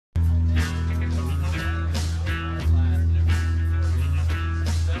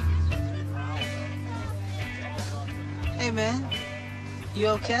Hey, man. You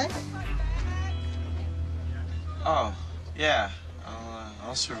okay? Oh, yeah.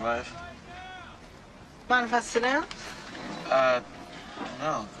 I'll survive. Mind if I sit down?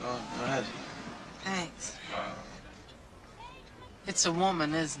 No. Go ahead. Thanks. It's a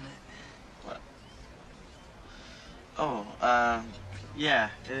woman, isn't it? What? Oh,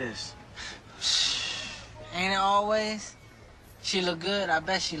 yeah, it is. Ain't it always? She look good? I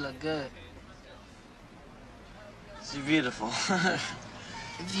bet she look good. She's beautiful.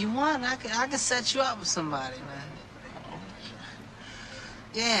 If you want, I could set you up with somebody, man.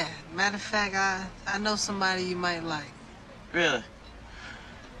 Yeah, matter of fact, I know somebody you might like. Really?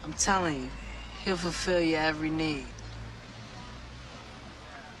 I'm telling you, he'll fulfill your every need.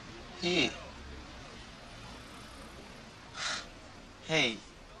 He. Hey,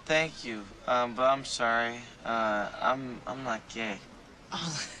 thank you. But I'm sorry. I'm not gay.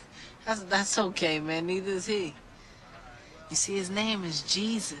 Oh, that's okay, man. Neither is he. You see, his name is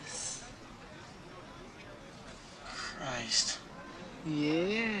Jesus. Christ.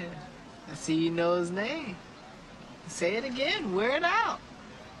 Yeah. I see you know his name. Say it again. Wear it out.